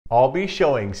I'll be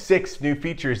showing 6 new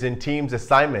features in Teams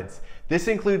assignments. This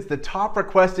includes the top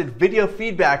requested video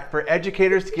feedback for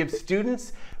educators to give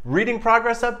students, reading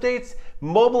progress updates,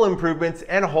 mobile improvements,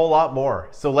 and a whole lot more.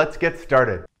 So let's get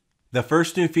started. The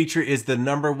first new feature is the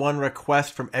 #1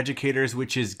 request from educators,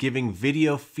 which is giving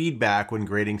video feedback when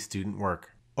grading student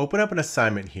work. Open up an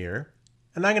assignment here,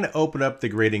 and I'm going to open up the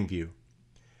grading view.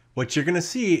 What you're going to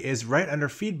see is right under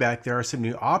feedback, there are some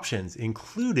new options,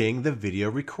 including the video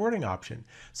recording option.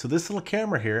 So this little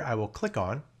camera here, I will click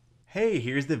on. Hey,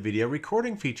 here's the video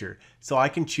recording feature. So I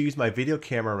can choose my video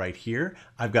camera right here.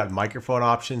 I've got microphone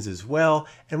options as well.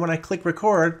 And when I click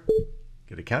record,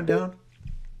 get a countdown.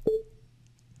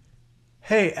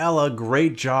 Hey Ella,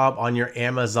 great job on your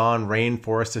Amazon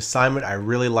rainforest assignment. I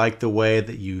really like the way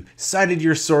that you cited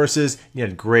your sources. You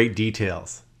had great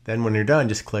details. Then when you're done,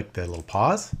 just click the little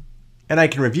pause. And I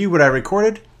can review what I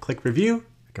recorded. Click review.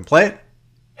 I can play it.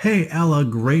 Hey Ella,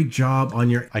 great job on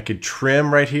your... I could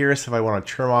trim right here, so if I want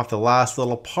to trim off the last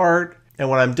little part. And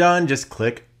when I'm done, just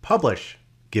click publish.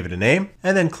 Give it a name,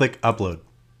 and then click upload.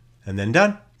 And then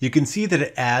done. You can see that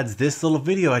it adds this little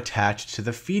video attached to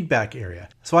the feedback area.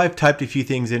 So I've typed a few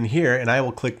things in here, and I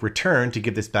will click return to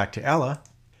give this back to Ella.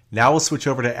 Now we'll switch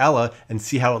over to Ella and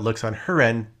see how it looks on her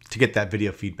end to get that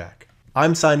video feedback.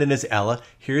 I'm signed in as Ella.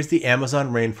 Here's the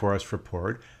Amazon rainforest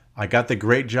report. I got the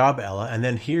great job, Ella, and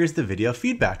then here's the video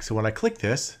feedback. So when I click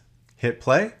this, hit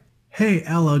play. Hey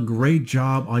Ella, great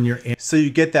job on your... So you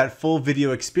get that full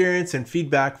video experience and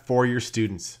feedback for your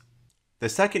students. The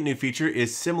second new feature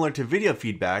is similar to video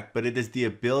feedback, but it is the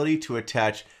ability to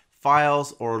attach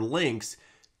files or links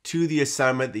to the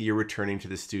assignment that you're returning to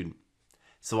the student.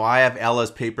 So I have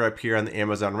Ella's paper up here on the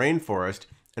Amazon rainforest,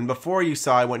 and before you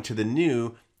saw I went to the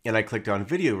new and I clicked on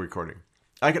video recording.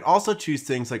 I could also choose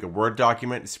things like a Word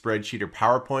document, spreadsheet, or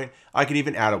PowerPoint. I could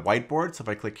even add a whiteboard. So if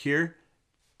I click here,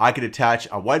 I could attach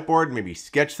a whiteboard, maybe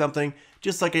sketch something,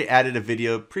 just like I added a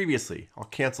video previously. I'll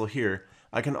cancel here.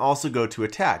 I can also go to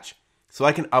attach. So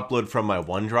I can upload from my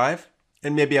OneDrive,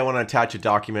 and maybe I want to attach a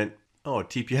document, a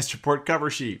TPS report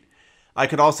cover sheet. I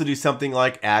could also do something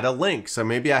like add a link. So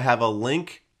maybe I have a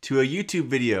link to a YouTube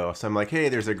video. So I'm like, hey,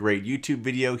 there's a great YouTube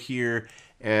video here.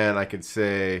 And I could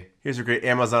say, here's a great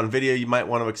Amazon video you might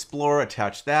want to explore,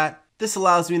 attach that. This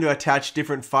allows me to attach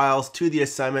different files to the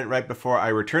assignment right before I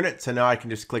return it. So now I can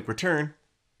just click return.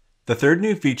 The third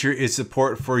new feature is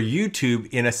support for YouTube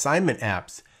in assignment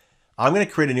apps. I'm going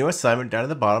to create a new assignment down at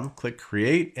the bottom, click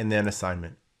create and then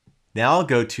assignment. Now I'll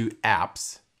go to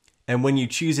apps. And when you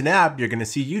choose an app, you're going to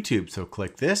see YouTube. So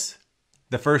click this.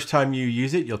 The first time you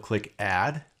use it, you'll click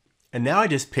add. And now I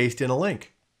just paste in a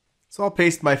link. So I'll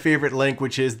paste my favorite link,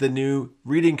 which is the new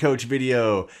reading coach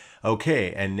video.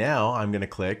 Okay, and now I'm gonna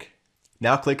click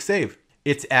save.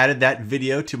 It's added that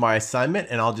video to my assignment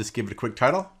and I'll just give it a quick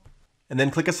title and then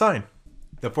click assign.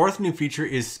 The fourth new feature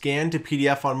is scan to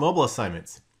PDF on mobile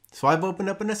assignments. So I've opened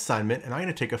up an assignment and I'm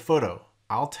gonna take a photo.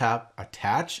 I'll tap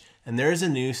attach and there's a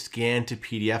new scan to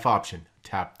PDF option.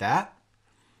 Tap that.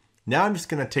 Now I'm just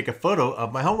gonna take a photo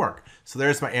of my homework. So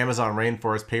there's my Amazon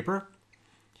rainforest paper.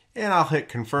 And I'll hit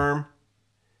confirm.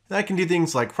 And I can do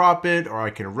things like crop it or I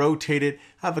can rotate it.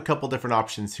 I have a couple different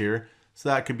options here. So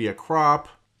that could be a crop,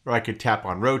 or I could tap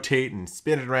on rotate and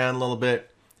spin it around a little bit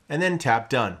and then tap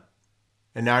done.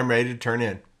 And now I'm ready to turn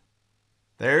in.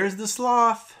 There's the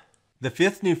sloth. The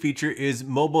fifth new feature is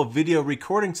mobile video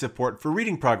recording support for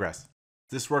reading progress.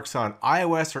 This works on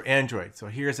iOS or Android. So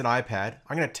here's an iPad.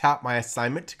 I'm going to tap my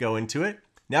assignment to go into it.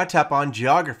 Now tap on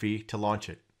geography to launch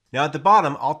it. Now at the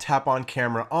bottom, I'll tap on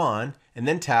camera on and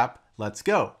then tap let's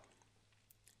go.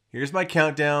 Here's my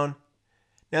countdown.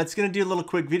 Now it's going to do a little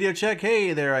quick video check.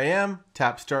 Hey, there I am.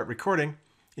 Tap start recording.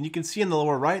 And you can see in the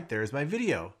lower right, there's my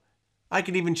video. I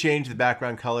can even change the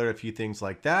background color, a few things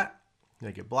like that.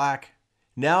 Make it black.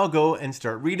 Now I'll go and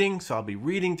start reading. So I'll be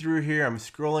reading through here. I'm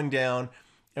scrolling down.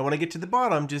 And when I get to the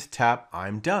bottom, just tap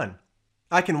I'm done.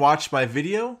 I can watch my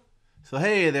video. So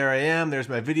hey, there I am, there's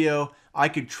my video. I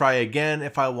could try again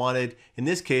if I wanted. In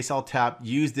this case, I'll tap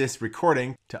use this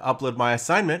recording to upload my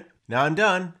assignment. Now I'm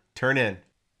done, turn in.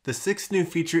 The sixth new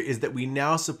feature is that we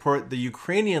now support the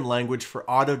Ukrainian language for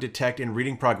auto detect and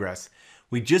reading progress.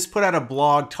 We just put out a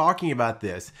blog talking about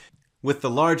this. With the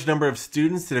large number of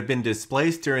students that have been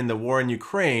displaced during the war in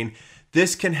Ukraine,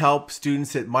 this can help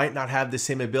students that might not have the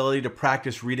same ability to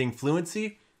practice reading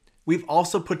fluency. We've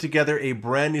also put together a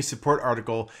brand new support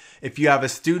article. If you have a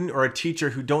student or a teacher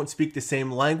who don't speak the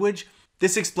same language,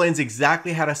 this explains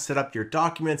exactly how to set up your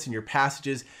documents and your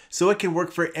passages so it can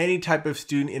work for any type of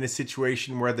student in a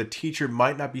situation where the teacher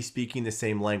might not be speaking the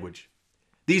same language.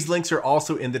 These links are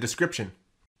also in the description.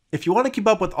 If you want to keep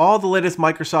up with all the latest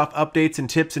Microsoft updates and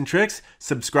tips and tricks,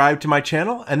 subscribe to my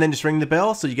channel and then just ring the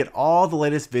bell so you get all the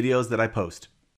latest videos that I post.